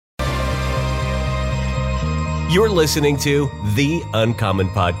You're listening to The Uncommon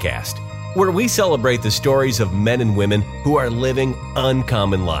Podcast, where we celebrate the stories of men and women who are living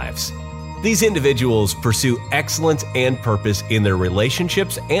uncommon lives. These individuals pursue excellence and purpose in their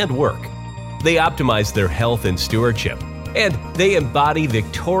relationships and work. They optimize their health and stewardship, and they embody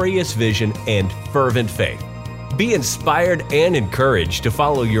victorious vision and fervent faith. Be inspired and encouraged to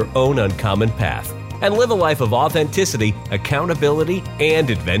follow your own uncommon path and live a life of authenticity, accountability, and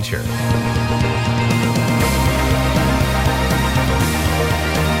adventure.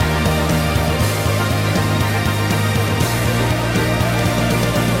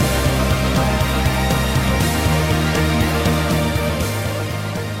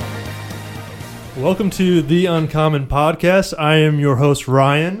 Welcome to The Uncommon Podcast. I am your host,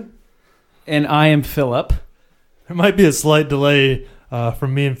 Ryan. And I am Philip. There might be a slight delay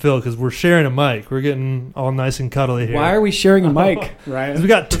from me and Phil because we're sharing a mic. We're getting all nice and cuddly here. Why are we sharing a mic, Ryan? We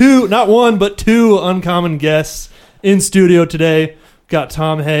got two, not one, but two uncommon guests in studio today. We've got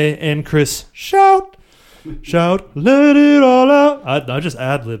Tom Hay and Chris Shout, let it all out. I just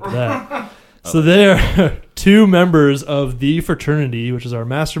ad-libbed that. So they're two members of the fraternity, which is our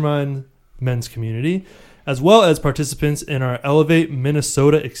mastermind men's community, as well as participants in our Elevate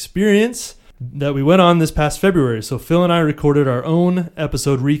Minnesota experience that we went on this past February. So Phil and I recorded our own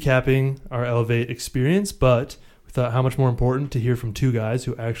episode recapping our Elevate experience, but we thought how much more important to hear from two guys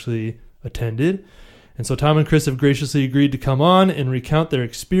who actually attended. And so Tom and Chris have graciously agreed to come on and recount their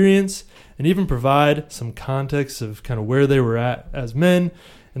experience and even provide some context of kind of where they were at as men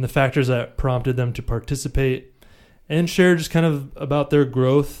and the factors that prompted them to participate, and share just kind of about their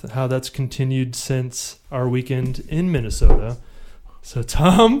growth, how that's continued since our weekend in Minnesota. So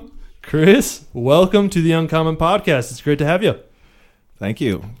Tom, Chris, welcome to the Uncommon Podcast. It's great to have you. Thank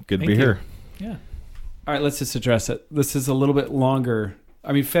you. Good to be here. Yeah. All right, let's just address it. This is a little bit longer.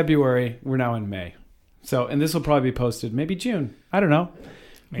 I mean, February, we're now in May. So, and this will probably be posted maybe June. I don't know.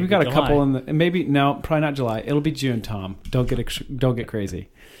 Maybe We've got July. a couple in the, maybe, no, probably not July. It'll be June, Tom. Don't get crazy.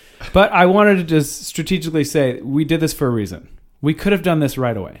 But I wanted to just strategically say we did this for a reason. We could have done this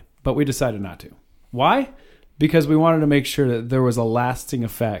right away, but we decided not to. Why? Because we wanted to make sure that there was a lasting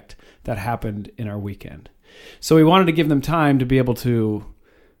effect that happened in our weekend. So we wanted to give them time to be able to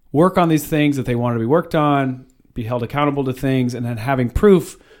work on these things that they wanted to be worked on, be held accountable to things, and then having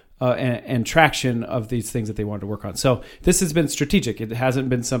proof and traction of these things that they wanted to work on. So this has been strategic. It hasn't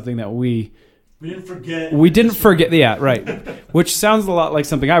been something that we didn't forget. Yeah, right. Which sounds a lot like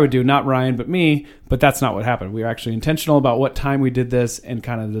something I would do, not Ryan, but me. But that's not what happened. We were actually intentional about what time we did this and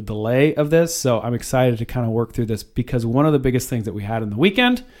kind of the delay of this. So I'm excited to kind of work through this because one of the biggest things that we had in the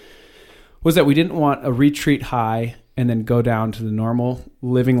weekend was that we didn't want a retreat high and then go down to the normal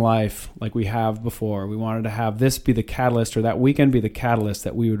living life like we have before. We wanted to have this be the catalyst, or that weekend be the catalyst,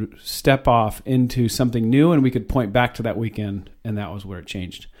 that we would step off into something new and we could point back to that weekend, and that was where it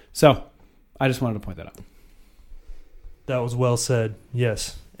changed. So I just wanted to point that out. That was well said.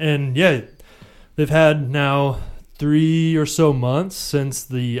 Yes. And yeah, they've had now 3 or so months since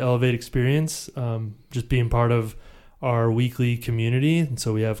the Elevate experience, just being part of our weekly community. And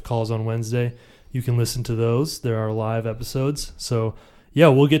so we have calls on Wednesday. You can listen to those. There are live episodes. So yeah,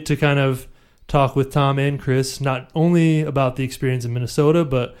 we'll get to kind of talk with Tom and Chris, not only about the experience in Minnesota,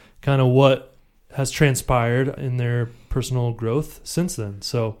 but kind of what has transpired in their personal growth since then.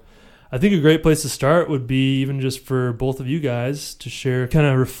 So I think a great place to start would be even just for both of you guys to share, kind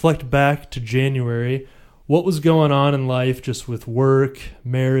of reflect back to January. What was going on in life just with work,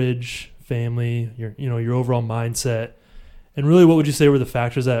 marriage, family, your overall mindset? And really, what would you say were the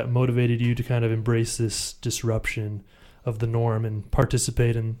factors that motivated you to kind of embrace this disruption of the norm and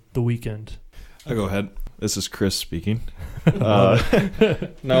participate in the weekend? I'll go ahead. This is Chris speaking. I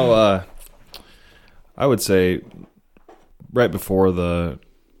would say right before the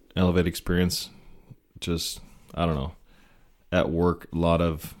Elevate experience, just, I don't know, at work,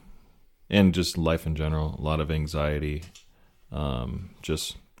 and just life in general, a lot of anxiety,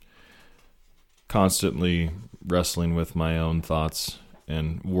 just constantly wrestling with my own thoughts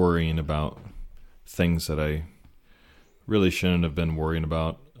and worrying about things that I really shouldn't have been worrying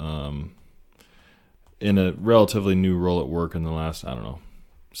about, in a relatively new role at work in the last, I don't know,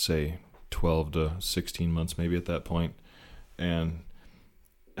 say 12 to 16 months maybe at that point, and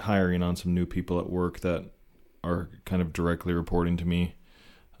hiring on some new people at work that are kind of directly reporting to me,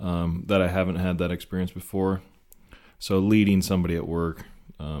 that I haven't had that experience before. So leading somebody at work,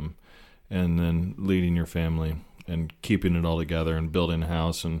 and then leading your family and keeping it all together and building a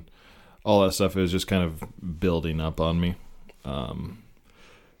house and all that stuff is just kind of building up on me. And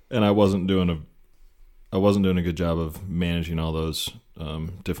I wasn't doing a good job of managing all those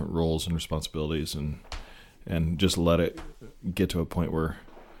different roles and responsibilities, and and just let it get to a point where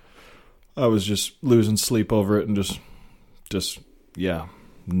I was just losing sleep over it and just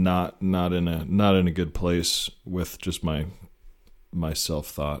not in a good place with just my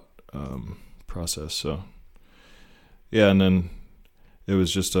self-thought process. So yeah, and then it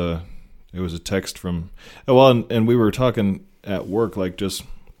was a text from, and we were talking at work, like just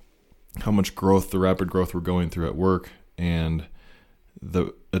how much growth, the rapid growth we're going through at work, and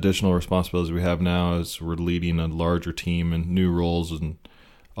the additional responsibilities we have now as we're leading a larger team and new roles and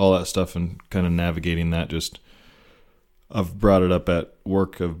all that stuff, and kind of navigating that. Just I've brought it up at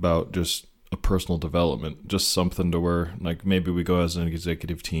work about just a personal development, just something to where like maybe we go as an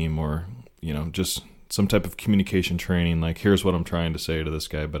executive team, or just some type of communication training, like here's what I'm trying to say to this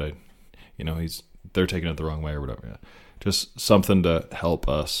guy, but they're taking it the wrong way or whatever. Yeah. Just something to help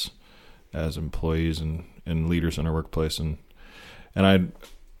us as employees and leaders in our workplace. And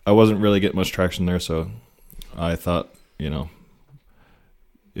I wasn't really getting much traction there, so I thought,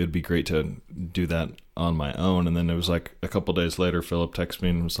 it'd be great to do that on my own. And then it was like a couple days later, Philip texted me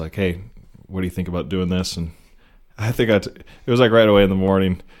and was like, hey, what do you think about doing this? And I think it was like right away in the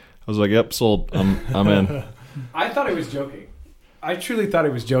morning. I was like, yep, sold. I'm in. I thought he was joking. I truly thought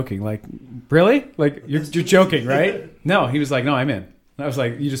he was joking. Like, really? Like, you're joking, right? No, he was like, no, I'm in. And I was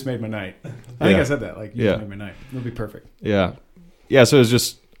like, you just made my night. I think I said that. Like, you just made my night. It'll be perfect. Yeah. Yeah, so I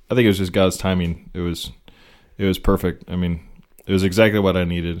think it was just God's timing. It was perfect. I mean, it was exactly what I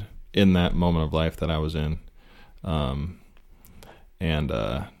needed in that moment of life that I was in.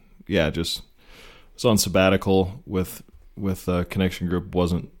 Just was on sabbatical with Connection Group.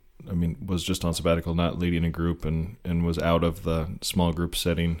 Was just on sabbatical, not leading a group, and was out of the small group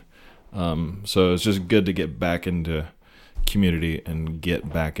setting. So it was just good to get back into community and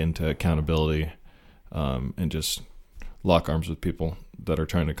get back into accountability, and just lock arms with people that are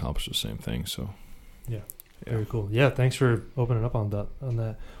trying to accomplish the same thing. So yeah. Very cool. Yeah, thanks for opening up on that.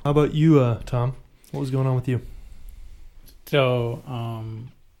 How about you, Tom? What was going on with you? So,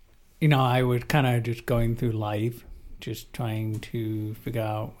 I was kind of just going through life, just trying to figure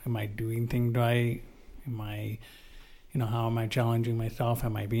out, am I doing things right? Am I, how am I challenging myself?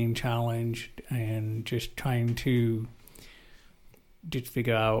 Am I being challenged? And just trying to just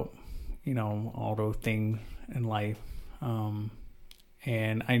figure out, all those things in life. And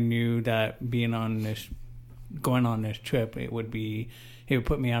I knew that going on this trip, it would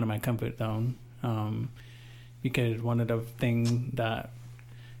put me out of my comfort zone, because one of the things that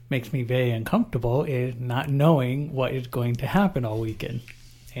makes me very uncomfortable is not knowing what is going to happen all weekend.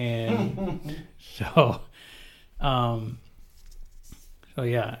 And I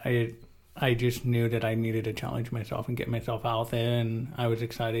just knew that I needed to challenge myself and get myself out there, and I was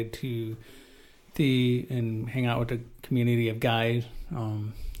excited to see and hang out with a community of guys.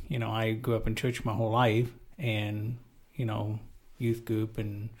 I grew up in church my whole life, and youth group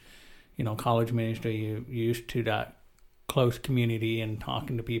and college ministry, you're used to that close community and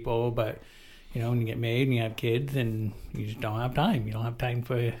talking to people. But when you get married and you have kids, and you just don't have time. You don't have time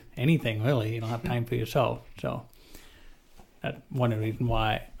for anything, really. You don't have time for yourself. So that's one of the reasons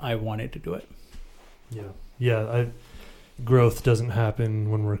why I wanted to do it. Growth doesn't happen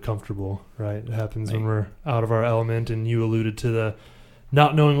when we're comfortable, right? It happens when we're out of our element. And you alluded to the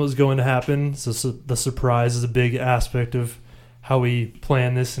not knowing what was going to happen. So the surprise is a big aspect of how we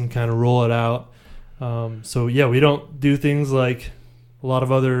plan this and kind of roll it out. We don't do things like a lot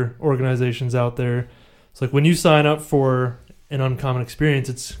of other organizations out there. It's like when you sign up for an Uncommon Experience,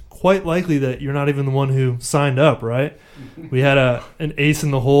 it's quite likely that you're not even the one who signed up, right? We had an ace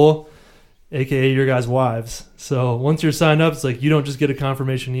in the hole, aka your guys' wives. So once you're signed up, it's like you don't just get a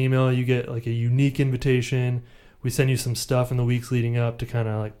confirmation email, you get like a unique invitation. We send you some stuff in the weeks leading up to kind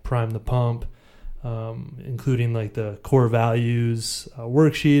of like prime the pump, including like the core values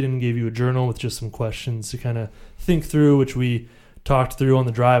worksheet, and gave you a journal with just some questions to kind of think through, which we talked through on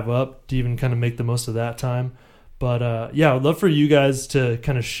the drive up to even kind of make the most of that time. But I'd love for you guys to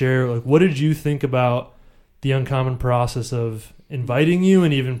kind of share, like, what did you think about the Uncommon process of inviting you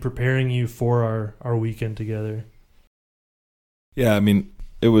and even preparing you for our weekend together? Yeah, I mean,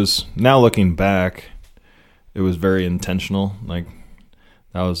 it was, now looking back, it was very intentional. Like,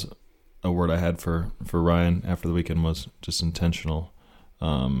 that was a word I had for Ryan after the weekend, was just intentional.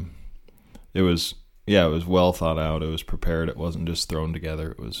 It was well thought out. It was prepared. It wasn't just thrown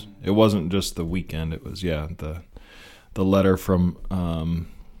together. It wasn't just the weekend. It was the letter from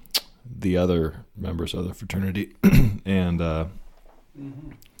the other members of the fraternity, and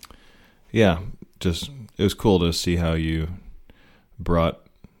just it was cool to see how you brought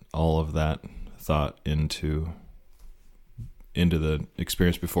all of that thought into the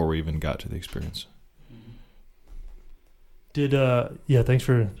experience before we even got to the experience. Thanks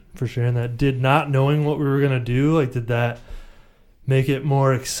for sharing that. Did not knowing what we were going to do, like, did that make it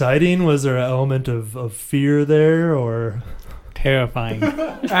more exciting? Was there an element of fear there, or? Terrifying.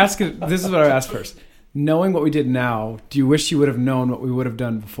 This is what I asked first. Knowing what we did now, do you wish you would have known what we would have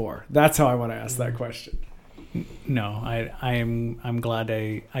done before? That's how I want to ask that question. No, I'm glad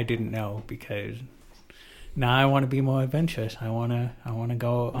I didn't know, because now I want to be more adventurous. I want to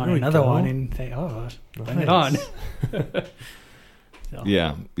go on There we another go. one and say, oh, bring it on. So,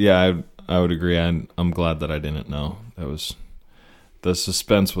 Yeah, I would agree. I'm glad that I didn't know. That was, the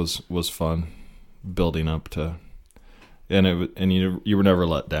suspense was fun, building up to, and you were never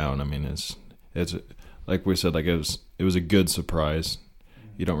let down. I mean, it's like we said, like it was a good surprise.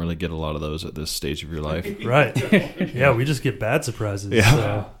 You don't really get a lot of those at this stage of your life. Right. Yeah, we just get bad surprises. Yeah.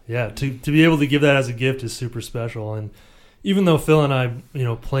 So, yeah, to be able to give that as a gift is super special. And even though Phil and I,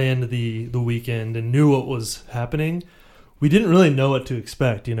 planned the weekend and knew what was happening, we didn't really know what to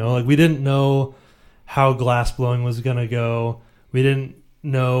expect, Like, we didn't know how glass blowing was going to go. We didn't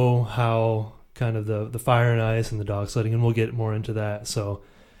know how kind of the fire and ice and the dog sledding, and we'll get more into that. So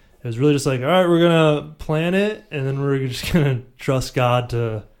it was really just like, all right, we're going to plan it, and then we're just going to trust God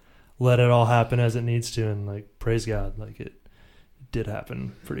to let it all happen as it needs to, and, like, praise God. Like, it did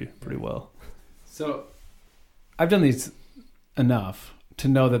happen pretty well. So I've done these enough to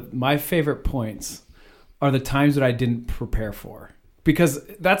know that my favorite points are the times that I didn't prepare for, because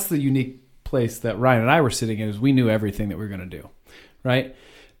that's the unique place that Ryan and I were sitting in, is we knew everything that we were going to do, right?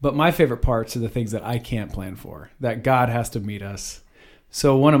 But my favorite parts are the things that I can't plan for, that God has to meet us.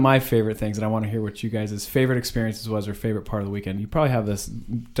 So one of my favorite things, and I want to hear what you guys' favorite experiences was, or favorite part of the weekend. You probably have this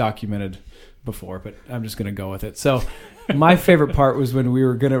documented before, but I'm just going to go with it. So my favorite part was when we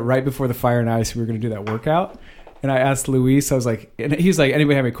were going to, right before the fire and ice, we were going to do that workout. And I asked Luis, I was like, and he's like,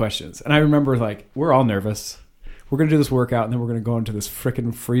 anybody have any questions? And I remember, like, we're all nervous. We're going to do this workout, and then we're going to go into this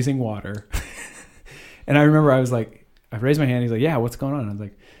freaking freezing water. And I remember I was like, I raised my hand. He's like, yeah, what's going on? I was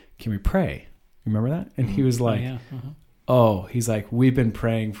like, can we pray? You remember that? And he was like, he's like, we've been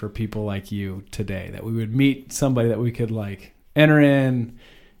praying for people like you today, that we would meet somebody that we could, like, enter in.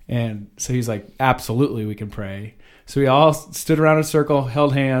 And so he's like, absolutely, we can pray. So we all stood around in a circle,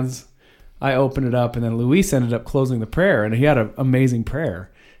 held hands. I opened it up, and then Luis ended up closing the prayer, and he had an amazing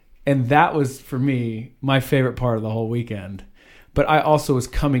prayer. And that was, for me, my favorite part of the whole weekend. But I also was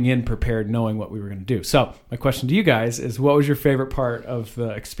coming in prepared, knowing what we were going to do. So my question to you guys is, what was your favorite part of the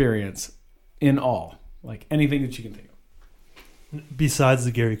experience in all? Like, anything that you can think of. Besides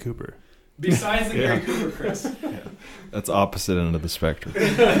the Gary Cooper. Besides the Gary Cooper, Chris. That's opposite end of the spectrum.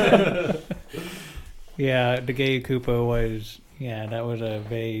 Yeah, the Gary Cooper was, that was a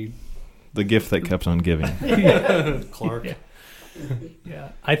very... The gift that kept on giving. Clark. Yeah,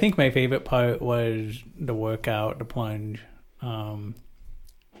 I think my favorite part was the workout, the plunge. If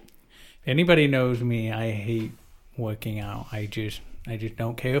anybody knows me, I hate working out. I just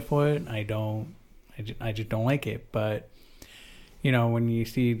don't care for it. I just don't like it. But when you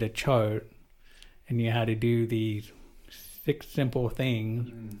see the chart and you had to do these 6 simple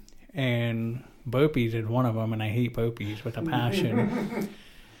things, and burpees is one of them, and I hate burpees with a passion.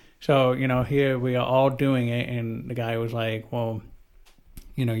 So, here we are all doing it, and the guy was like, well,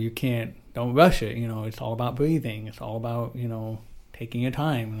 don't rush it. It's all about breathing. It's all about, taking your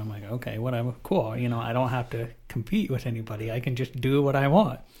time. And I'm like, okay, whatever, cool. I don't have to compete with anybody. I can just do what I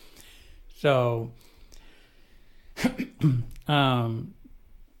want. So,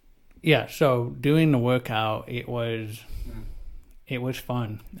 so doing the workout, it was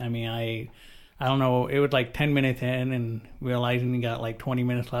fun. I mean, I don't know, it was like 10 minutes in and realizing you got like 20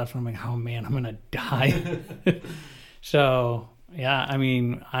 minutes left. And I'm like, oh man, I'm going to die. So, yeah, I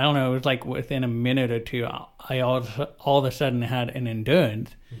mean, I don't know. It was like within a minute or two, I all of a sudden had an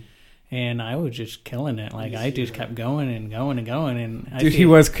endurance. And I was just killing it. Like, I just kept going and going and going. And Dude, he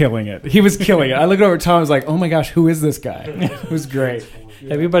was killing it. He was killing it. I looked over at Tom. I was like, oh my gosh, who is this guy? It was great.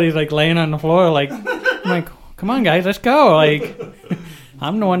 Everybody's like laying on the floor. Like, I'm like, come on, guys, let's go. Like,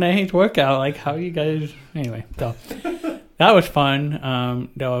 I'm the one that hates workout. Like, how you guys... Anyway, so that was fun.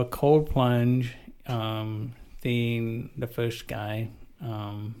 The cold plunge, seeing the first guy.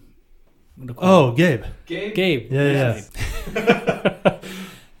 Gabe. Gabe. Yeah.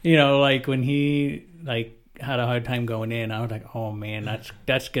 Like when he had a hard time going in, I was like, oh man,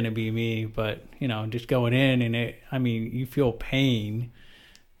 that's gonna be me. But just going in, and you feel pain,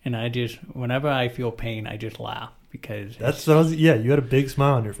 and whenever I feel pain, I just laugh, because you had a big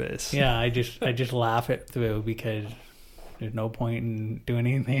smile on your face. Yeah, I just laugh it through, because there's no point in doing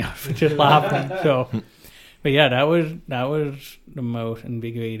anything else but just laughing. So, But yeah, that was the most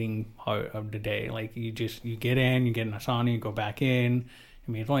invigorating part of the day. Like you get in, you get in the sauna, you go back in.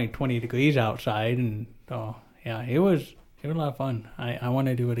 I mean, it's only 20 degrees outside, and so yeah, it was a lot of fun. I want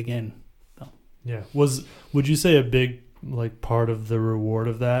to do it again. So. Yeah. Would you say a big like part of the reward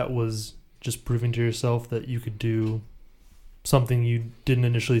of that was just proving to yourself that you could do something you didn't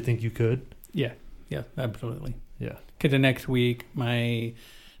initially think you could? Yeah, absolutely. Yeah. Because the next week, my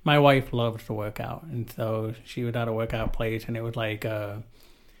wife loves to work out, and so she was at a workout place, and it was like a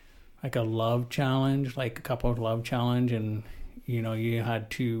love challenge, like a couple's love challenge, and you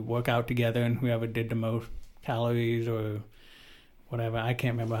had to work out together, and whoever did the most calories or whatever, I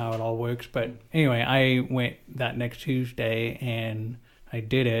can't remember how it all works, but anyway, I went that next Tuesday and I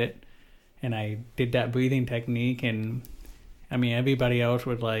did it, and I did that breathing technique, and I mean everybody else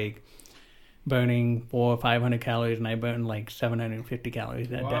was like burning 400 or 500 calories, and I burned like 750 calories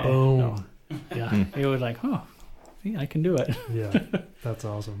that day. Boom. So, yeah, it was like, oh, see, I can do it. Yeah, that's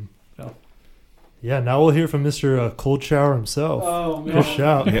awesome. So. Yeah, now we'll hear from Mr. Cold Shower himself. Oh, Chris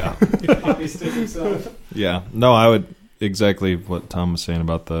Shout. Yeah. Hockey stick himself. Yeah. No, I would exactly what Tom was saying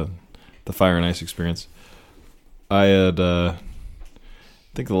about the fire and ice experience. I had I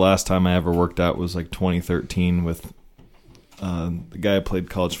think the last time I ever worked out was like 2013 with the guy I played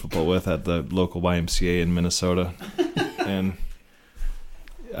college football with at the local YMCA in Minnesota, and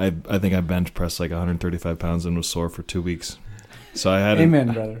I think I bench pressed like 135 pounds and was sore for 2 weeks. So I had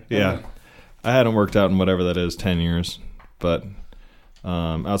Amen, brother. Yeah. Amen. I hadn't worked out in whatever that is, 10 years, but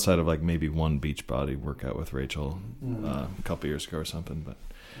outside of like maybe one beach body workout with Rachel a couple years ago or something. But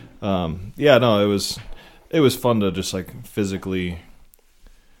yeah, no, it was fun to just like physically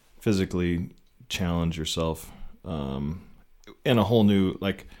challenge yourself in a whole new,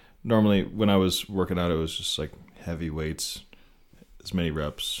 like normally when I was working out, it was just like heavy weights, as many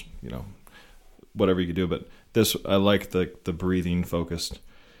reps, whatever you could do. But this, I like the breathing focused.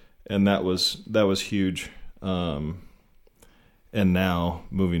 And that was huge. And now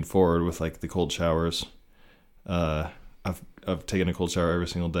moving forward with like the cold showers, I've taken a cold shower every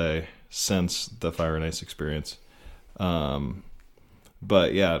single day since the fire and ice experience.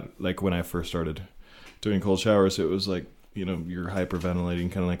 But yeah, like when I first started doing cold showers, it was like, you're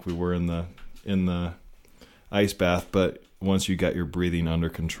hyperventilating, kind of like we were in the ice bath. But once you got your breathing under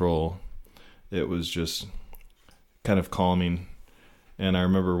control, it was just kind of calming. And I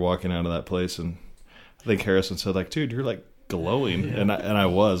remember walking out of that place, and I think Harrison said, like, dude, you're like glowing. Yeah. And I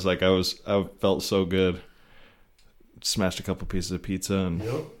was like, I felt so good. Smashed a couple pieces of pizza, and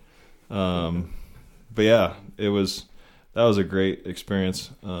but yeah, that was a great experience.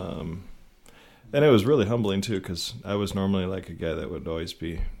 And it was really humbling too, because I was normally like a guy that would always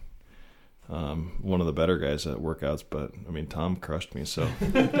be one of the better guys at workouts, but I mean Tom crushed me, so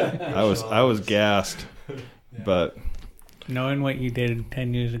I was gassed, yeah. But. Knowing what you did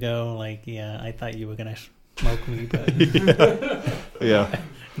 10 years ago, like, yeah, I thought you were going to smoke me, but... Yeah.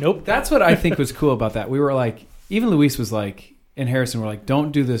 Nope. That's what I think was cool about that. We were like, even Luis was like, and Harrison were like,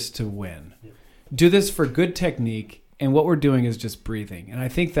 don't do this to win. Do this for good technique, and what we're doing is just breathing. And I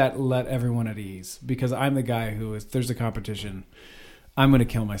think that let everyone at ease, because I'm the guy who is, there's a competition, I'm going to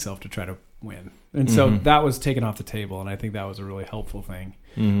kill myself to try to win. And so that was taken off the table, and I think that was a really helpful thing.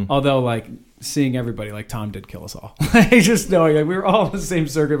 Mm-hmm. Although, like, seeing everybody, like, Tom did kill us all. Just knowing, like, we were all in the same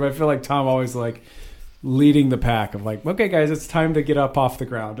circuit, but I feel like Tom always, like, leading the pack of, like, okay, guys, it's time to get up off the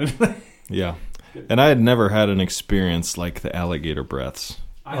ground. Yeah. And I had never had an experience like the alligator breaths.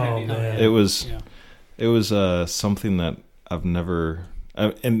 It was something that I've never...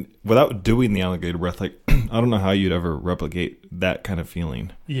 and without doing the alligator breath, like, I don't know how you'd ever replicate that kind of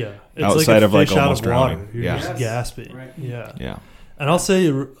feeling. Yeah. It's outside like a of, fish like, out almost of water. drowning. You're just gasping. Right. Yeah. Yeah. And I'll say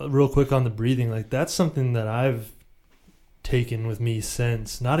real quick on the breathing, like that's something that I've taken with me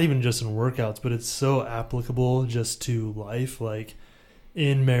since, not even just in workouts, but it's so applicable just to life, like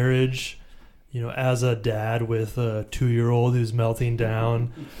in marriage, as a dad with a 2-year-old who's melting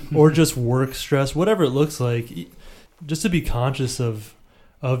down, or just work stress, whatever it looks like, just to be conscious of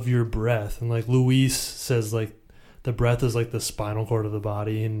your breath. And like Luis says, like the breath is like the spinal cord of the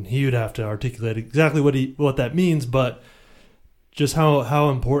body, and he would have to articulate exactly what that means, but just how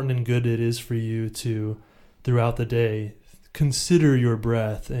important and good it is for you to, throughout the day, consider your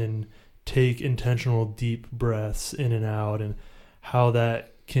breath and take intentional deep breaths in and out, and how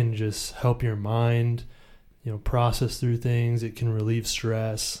that can just help your mind, process through things. It can relieve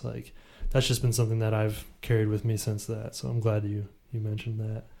stress. Like that's just been something that I've carried with me since that. So I'm glad you mentioned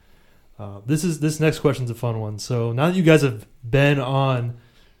that. This next question's a fun one. So now that you guys have been on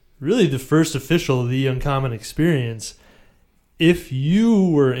really the first official The Uncommon Experience, if you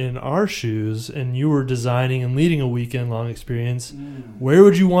were in our shoes and you were designing and leading a weekend-long experience, where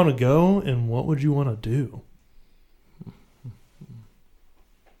would you want to go and what would you want to do?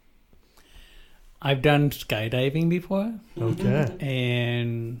 I've done skydiving before, Okay.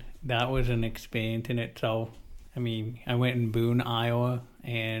 and that was an experience in itself. I mean, I went in Boone, Iowa,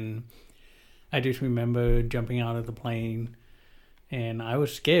 and I just remember jumping out of the plane, and I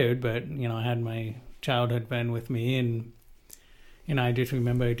was scared, but, I had my childhood friend with me, and I just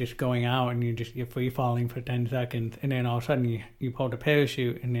remember just going out, and you're free falling for 10 seconds, and then all of a sudden you pull the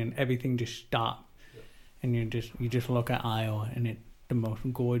parachute, and then everything just stopped, and you just look at Iowa, and it's the most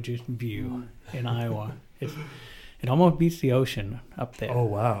gorgeous view in Iowa. It almost beats the ocean up there. Oh,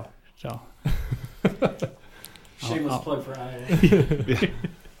 wow. So Shameless plug for Iowa.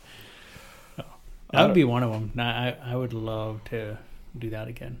 that would be one of them. I would love to do that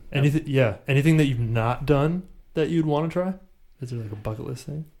again. Anything that you've not done that you'd want to try? Is there like a bucket list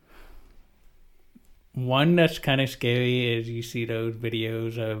thing? One that's kind of scary is you see those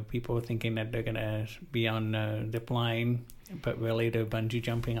videos of people thinking that they're gonna be on the zip line, but really they're bungee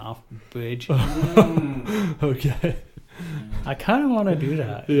jumping off a bridge. Okay. I kind of want to do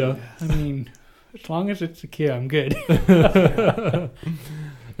that. Yeah. I mean, as long as it's secure, I'm good.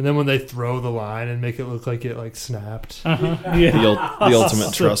 And then when they throw the line and make it look like it like snapped. Yeah. The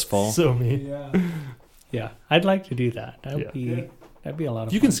ultimate trust fall. So mean. Yeah, I'd like to do that. Yeah. That'd be a lot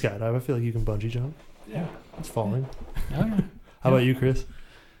of You fun. can skydive. I feel like you can bungee jump. Yeah. It's falling. Oh, yeah. How about you, Chris?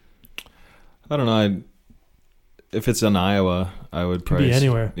 I don't know. If it's in Iowa, I would Could probably be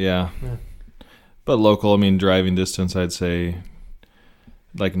anywhere. Yeah. Yeah. But local, I mean, driving distance, I'd say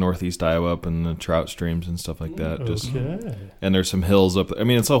like northeast Iowa up in the trout streams and stuff like that. Okay. And there's some hills up there. I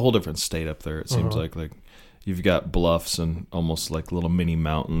mean, it's a whole different state up there. It seems Uh-huh. like you've got bluffs and almost like little mini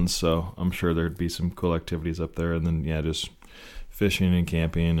mountains. So I'm sure there'd be some cool activities up there. And then, yeah, just fishing and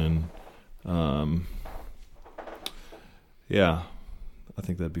camping. And, yeah, I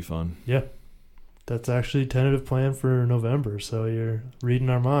think that'd be fun. Yeah. That's actually tentative plan for November, so you're reading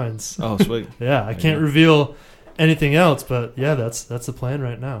our minds. Oh, sweet. Yeah, I can't reveal anything else, but yeah, that's the plan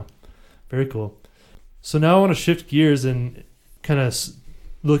right now. Very cool. So now I want to shift gears and kind of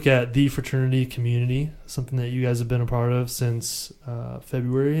look at the fraternity community, something that you guys have been a part of since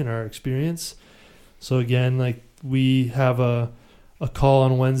February in our experience. So again, like we have a call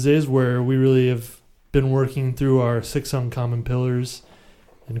on Wednesdays where we really have been working through our 6 uncommon pillars.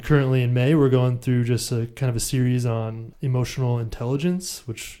 And currently in May, we're going through just a kind of a series on emotional intelligence,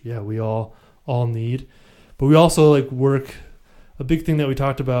 which, yeah, we all need. But we also like work, a big thing that we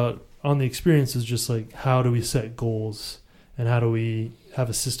talked about on the experience is just like how do we set goals and how do we have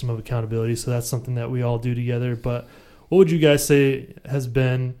a system of accountability. So that's something that we all do together. But what would you guys say has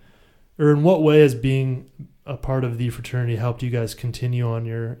been, or in what way has being a part of the fraternity helped you guys continue on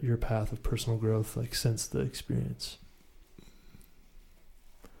your path of personal growth, like since the experience?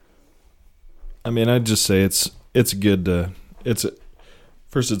 I mean, I'd just say it's good to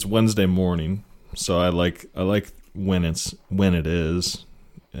first it's Wednesday morning, so I like when it is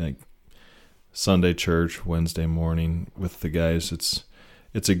like Sunday church, Wednesday morning with the guys.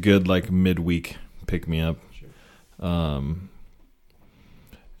 It's a good like midweek pick me up. Sure. And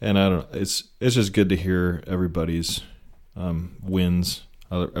I don't. It's just good to hear everybody's wins.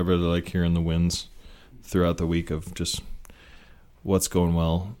 I really like hearing the wins throughout the week of just what's going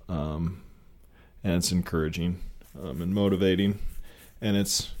well. And it's encouraging and motivating, and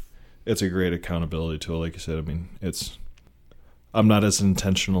it's a great accountability tool. Like you said, I mean, I'm not as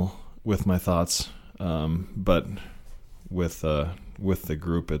intentional with my thoughts, but with the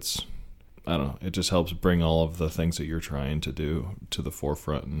group, I don't know. It just helps bring all of the things that you're trying to do to the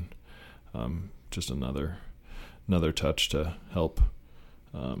forefront, and just another touch to help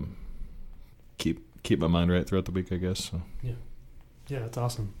keep my mind right throughout the week, I guess. So. Yeah, that's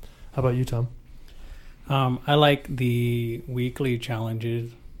awesome. How about you, Tom? I like the weekly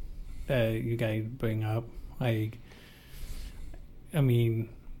challenges that you guys bring up. I mean,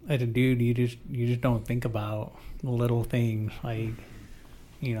 as a dude, you just don't think about little things like,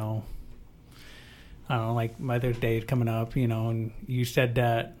 I don't know, like Mother's Day is coming up, and you said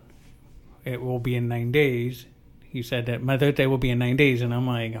that it will be in 9 days. You said that Mother's Day will be in 9 days, and I'm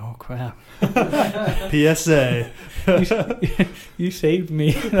like, oh crap. PSA. You saved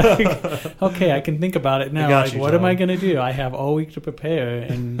me. Like, okay, I can think about it now. Like, what am I going to do? I have all week to prepare,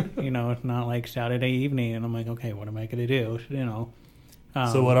 and it's not like Saturday evening, and I'm like, okay, what am I going to do?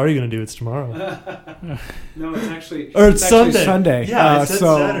 So what are you going to do? It's tomorrow. No, it's actually Sunday. Yeah, I said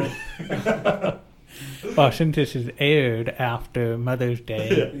Saturday. Well, since this is aired after Mother's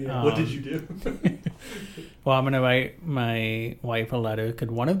Day, what did you do? Well, I'm going to write my wife a letter because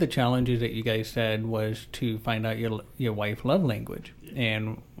one of the challenges that you guys said was to find out your wife's love language.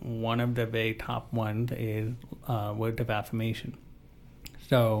 And one of the very top ones is words of affirmation.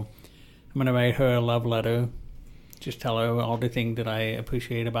 So I'm going to write her a love letter. Just tell her all the things that I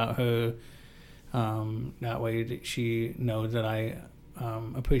appreciate about her. That way that she knows that I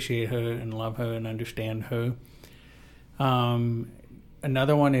appreciate her and love her and understand her.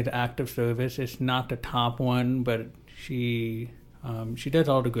 Another one is active service. It's not the top one, but she does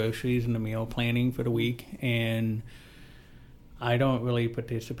all the groceries and the meal planning for the week, and I don't really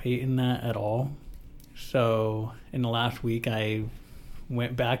participate in that at all. So in the last week, I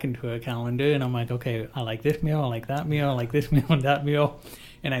went back into her calendar, and I'm like, okay, I like this meal, I like that meal, I like this meal and that meal,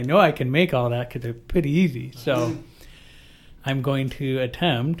 and I know I can make all that because they're pretty easy. So I'm going to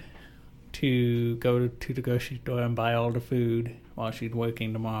attempt to go to the grocery store and buy all the food while she's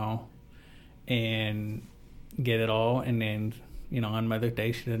working tomorrow and get it all, and then on Mother's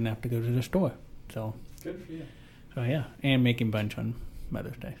Day she doesn't have to go to the store. So Good for you. so yeah, and making bunch on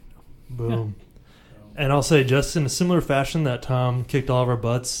Mother's Day. Boom. And I'll say, just in a similar fashion that Tom kicked all of our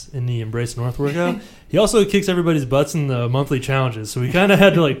butts in the Embrace North workout, he also kicks everybody's butts in the monthly challenges. So we kind of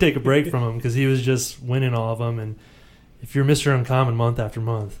had to take a break from him because he was just winning all of them. And if you're Mr. Uncommon month after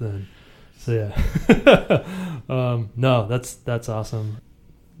month, then so yeah. No, that's awesome.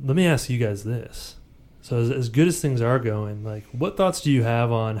 Let me ask you guys this. So as good as things are going, what thoughts do you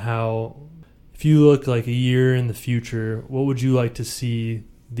have on how, if you look a year in the future, what would you like to see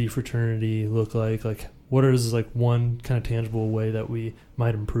the fraternity look like? What is one kind of tangible way that we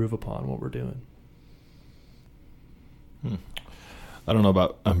might improve upon what we're doing? I don't know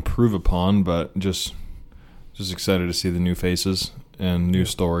about improve upon, but just excited to see the new faces and new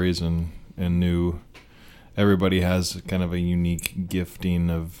stories and new. Everybody has kind of a unique gifting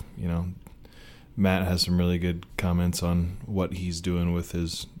of, Matt has some really good comments on what he's doing with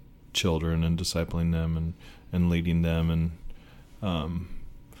his children and discipling them and leading them, and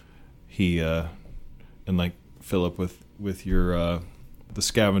he and Philip with your the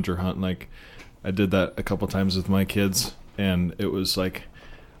scavenger hunt. I did that a couple times with my kids, and it was I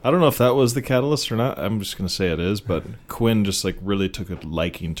don't know if that was the catalyst or not. I'm just gonna say it is, but Quinn just really took a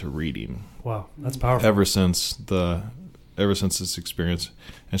liking to reading. Wow, that's powerful. Ever since this experience,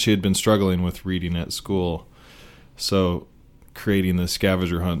 and she had been struggling with reading at school, so creating the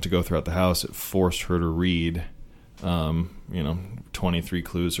scavenger hunt to go throughout the house, it forced her to read 23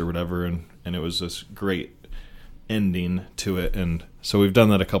 clues or whatever, and it was this great ending to it. And so we've done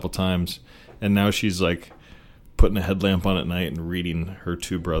that a couple times, and now she's putting a headlamp on at night and reading her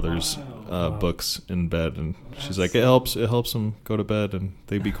two brothers' books in bed, and she's like, it helps them go to bed and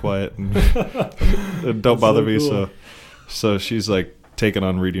they be quiet and, and don't bother me. Cool. So she's taking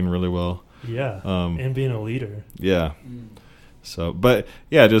on reading really well. Yeah, and being a leader. Yeah. So, but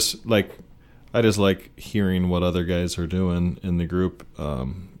yeah, I just like hearing what other guys are doing in the group,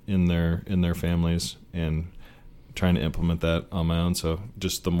 in their families, and trying to implement that on my own. So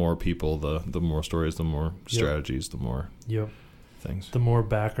just the more people, the more stories, the more strategies, the more things. The more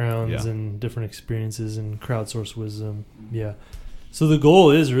backgrounds and different experiences and crowdsourced wisdom. Yeah. So the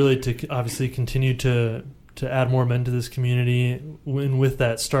goal is really to obviously continue to add more men to this community, and with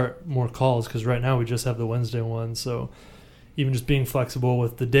that start more calls, because right now we just have the Wednesday one. So even just being flexible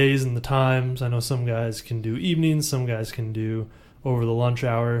with the days and the times. I know some guys can do evenings, some guys can do over the lunch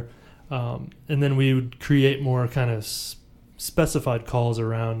hour. And then we would create more kind of specified calls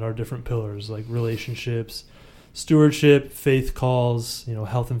around our different pillars, like relationships, stewardship, faith calls,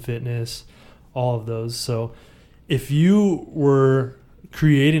 health and fitness, all of those. So if you were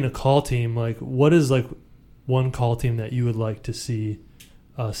creating a call team, what is one call team that you would like to see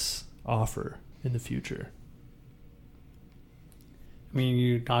us offer in the future? I mean,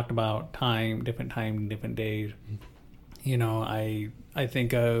 you talked about different time, different days. I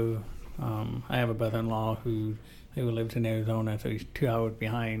think of, I have a brother-in-law who lives in Arizona, so he's 2 hours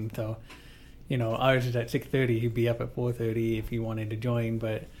behind. So, ours is at 6:30. He'd be up at 4:30 if he wanted to join.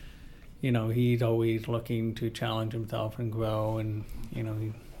 But, he's always looking to challenge himself and grow, and, he's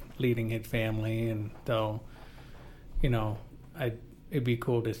leading his family. And so, it'd be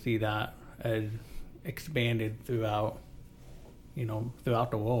cool to see that as expanded throughout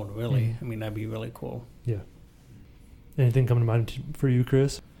the world, really. Mm-hmm. I mean, that'd be really cool. Yeah. Anything coming to mind for you,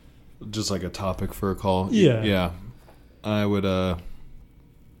 Chris? Just a topic for a call. Yeah. Yeah. I would, I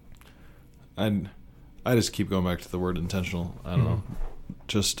just keep going back to the word intentional. I don't know.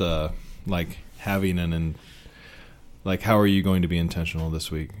 Just, having how are you going to be intentional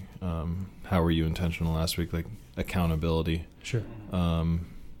this week? How were you intentional last week? Accountability. Sure.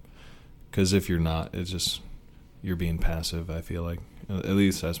 'Cause if you're not, you're being passive. I feel like, at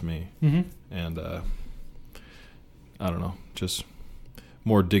least that's me. Mm-hmm. And I don't know, just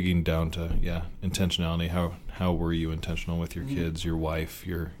more digging down to intentionality. How were you intentional with your kids, your wife,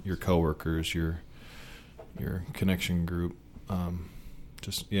 your coworkers, your connection group? I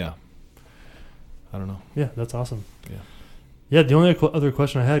don't know. Yeah, that's awesome. Yeah. Yeah, the only other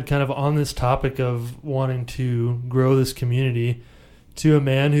question I had kind of on this topic of wanting to grow this community, to a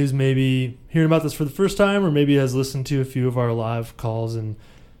man who's maybe hearing about this for the first time, or maybe has listened to a few of our live calls and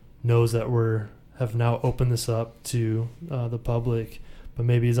knows that have now opened this up to the public, but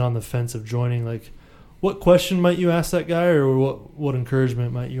maybe is on the fence of joining. Like, what question might you ask that guy, or what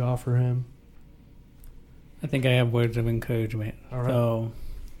encouragement might you offer him? I think I have words of encouragement. All right. So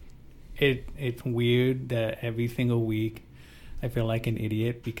it's weird that every single week I feel like an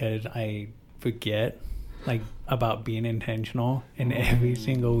idiot because I forget about being intentional, and every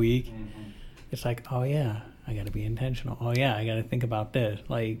single week it's like, oh yeah, I got to be intentional. Oh yeah, I got to think about this.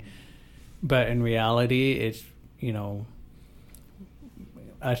 But in reality, it's,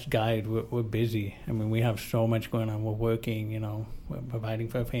 us guys, we're busy. I mean, we have so much going on. We're working, we're providing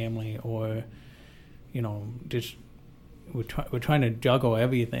for a family, or, just we're trying to juggle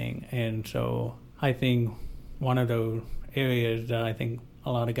everything. And so I think one of those areas that I think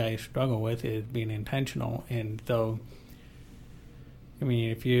a lot of guys struggle with is being intentional. And so, I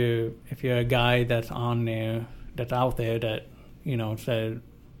mean, if you're a guy that's out there that, said,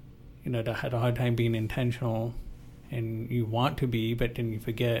 that had a hard time being intentional, and you want to be, but then you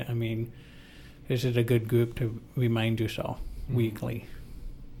forget, I mean, this is a good group to remind yourself weekly.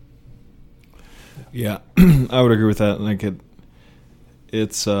 Yeah, I would agree with that. Like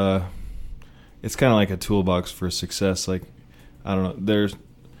it's kind of like a toolbox for success. Like, I don't know,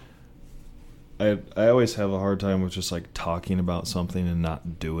 I always have a hard time with just like talking about something and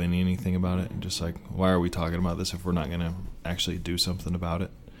not doing anything about it, and just like, why are we talking about this if we're not going to actually do something about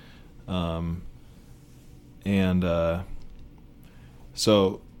it?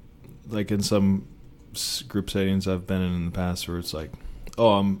 So like in some group settings I've been in the past where it's like,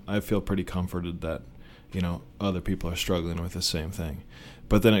 I feel pretty comforted that, other people are struggling with the same thing.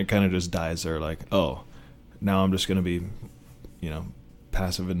 But then it kind of just dies there, like, now I'm just going to be,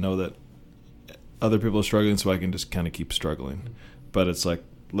 passive and know that other people are struggling, so I can just kind of keep struggling. But it's like,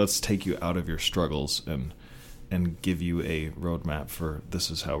 let's take you out of your struggles and give you a roadmap for this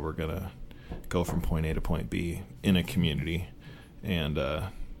is how we're going to go from point A to point B in a community, and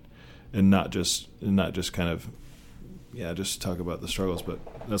not just kind of just talk about the struggles. But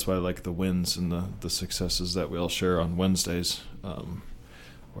that's why I like the wins and the successes that we all share on Wednesdays,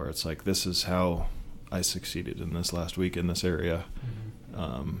 where it's like, this is how I succeeded in this last week in this area.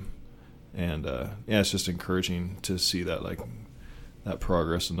 It's just encouraging to see that, like, that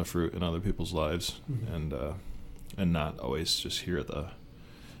progress and the fruit in other people's lives, and not always just hear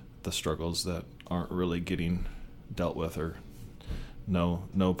the struggles that aren't really getting dealt with, or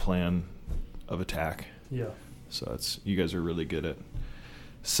no plan of attack. Yeah. So you guys are really good at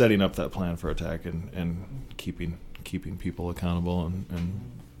setting up that plan for attack and keeping people accountable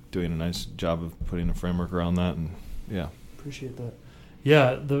and doing a nice job of putting a framework around that. And appreciate that.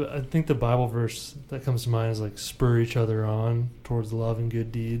 Yeah, I think the Bible verse that comes to mind is like, spur each other on towards love and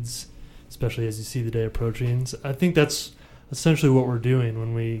good deeds, especially as you see the day approaching. So I think that's essentially what we're doing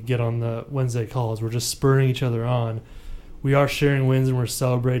when we get on the Wednesday calls. We're just spurring each other on. We are sharing wins, and we're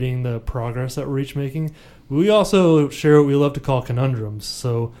celebrating the progress that we're each making. We also share what we love to call conundrums.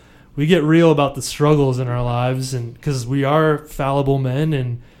 So we get real about the struggles in our lives, and because we are fallible men,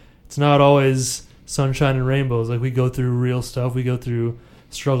 and it's not always sunshine and rainbows. Like, we go through real stuff. We go through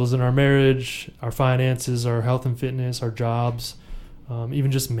struggles in our marriage, our finances, our health and fitness, our jobs, even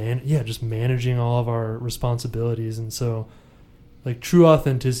just managing all of our responsibilities. And so, like, true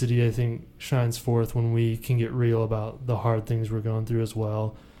authenticity, I think, shines forth when we can get real about the hard things we're going through as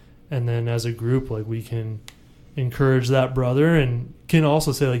well. And then as a group, like, we can encourage that brother and can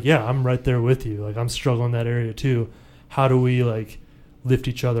also say, like, yeah, I'm right there with you. Like, I'm struggling in that area too. How do we, like, lift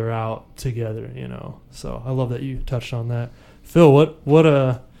each other out together, So I love that you touched on that. Phil,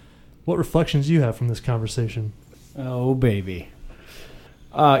 what reflections do you have from this conversation? Oh, baby.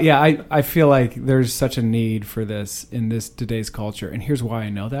 I feel like there's such a need for this in today's culture. And here's why I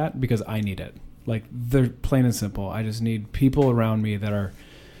know that, because I need it. Like, they're plain and simple. I just need people around me that are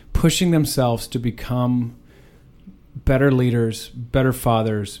pushing themselves to become better leaders, better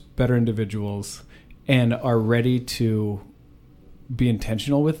fathers, better individuals, and are ready to be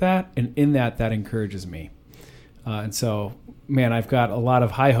intentional with that. And in that encourages me. And so, man, I've got a lot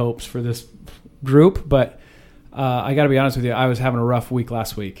of high hopes for this group, but I got to be honest with you. I was having a rough week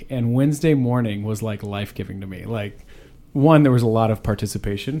last week, and Wednesday morning was like life-giving to me. Like, one, there was a lot of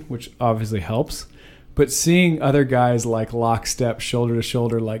participation, which obviously helps. But seeing other guys like lockstep, shoulder to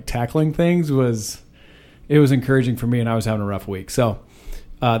shoulder, like tackling things was encouraging for me, and I was having a rough week. So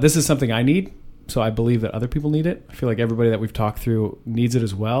this is something I need. So I believe that other people need it. I feel like everybody that we've talked through needs it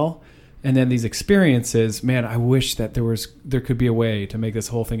as well. And then these experiences, man, I wish that there could be a way to make this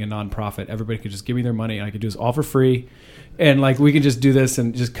whole thing a nonprofit. Everybody could just give me their money, and I could do this all for free. And like we could just do this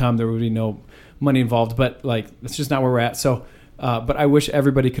and just come. There would be no money involved. But like that's just not where we're at. So, but I wish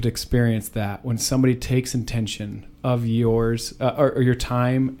everybody could experience that when somebody takes intention of yours or your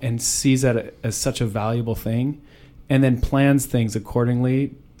time and sees that as such a valuable thing, and then plans things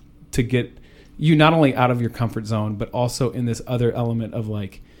accordingly to get you not only out of your comfort zone, but also in this other element of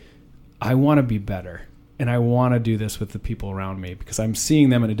like, I want to be better, and I want to do this with the people around me because I'm seeing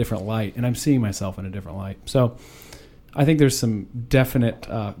them in a different light, and I'm seeing myself in a different light. So I think there's some definite,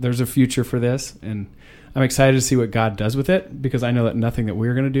 there's a future for this, and I'm excited to see what God does with it because I know that nothing that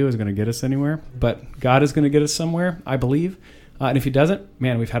we're going to do is going to get us anywhere, but God is going to get us somewhere, I believe. And if he doesn't,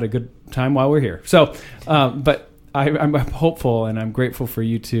 man, we've had a good time while we're here. So, but I'm hopeful, and I'm grateful for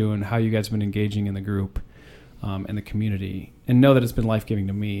you two and how you guys have been engaging in the group. And the community, and know that it's been life-giving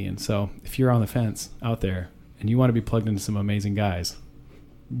to me. And so if you're on the fence out there and you want to be plugged into some amazing guys,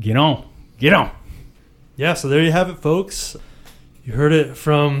 get on. Yeah, so there you have it, folks. You heard it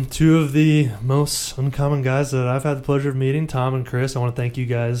from two of the most uncommon guys that I've had the pleasure of meeting, Tom and Chris. I want to thank you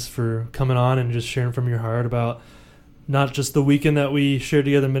guys for coming on and just sharing from your heart about not just the weekend that we shared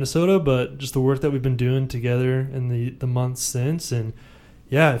together in Minnesota, but just the work that we've been doing together in the months since. And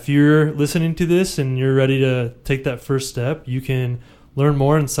yeah, if you're listening to this and you're ready to take that first step, you can learn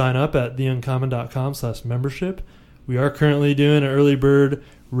more and sign up at theuncommon.com/membership. We are currently doing an early bird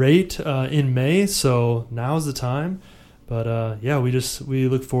rate in May, so now's the time. But yeah, we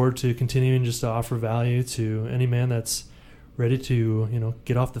look forward to continuing just to offer value to any man that's ready to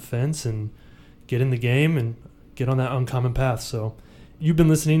get off the fence and get in the game and get on that uncommon path. So you've been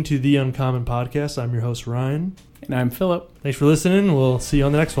listening to The Uncommon Podcast. I'm your host, Ryan. And I'm Philip. Thanks for listening. We'll see you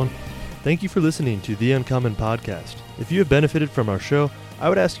on the next one. Thank you for listening to The Uncommon Podcast. If you have benefited from our show, I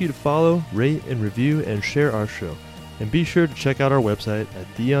would ask you to follow, rate, and review and share our show. And be sure to check out our website at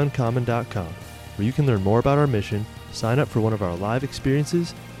theuncommon.com, where you can learn more about our mission, sign up for one of our live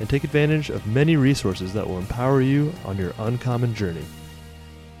experiences, and take advantage of many resources that will empower you on your uncommon journey.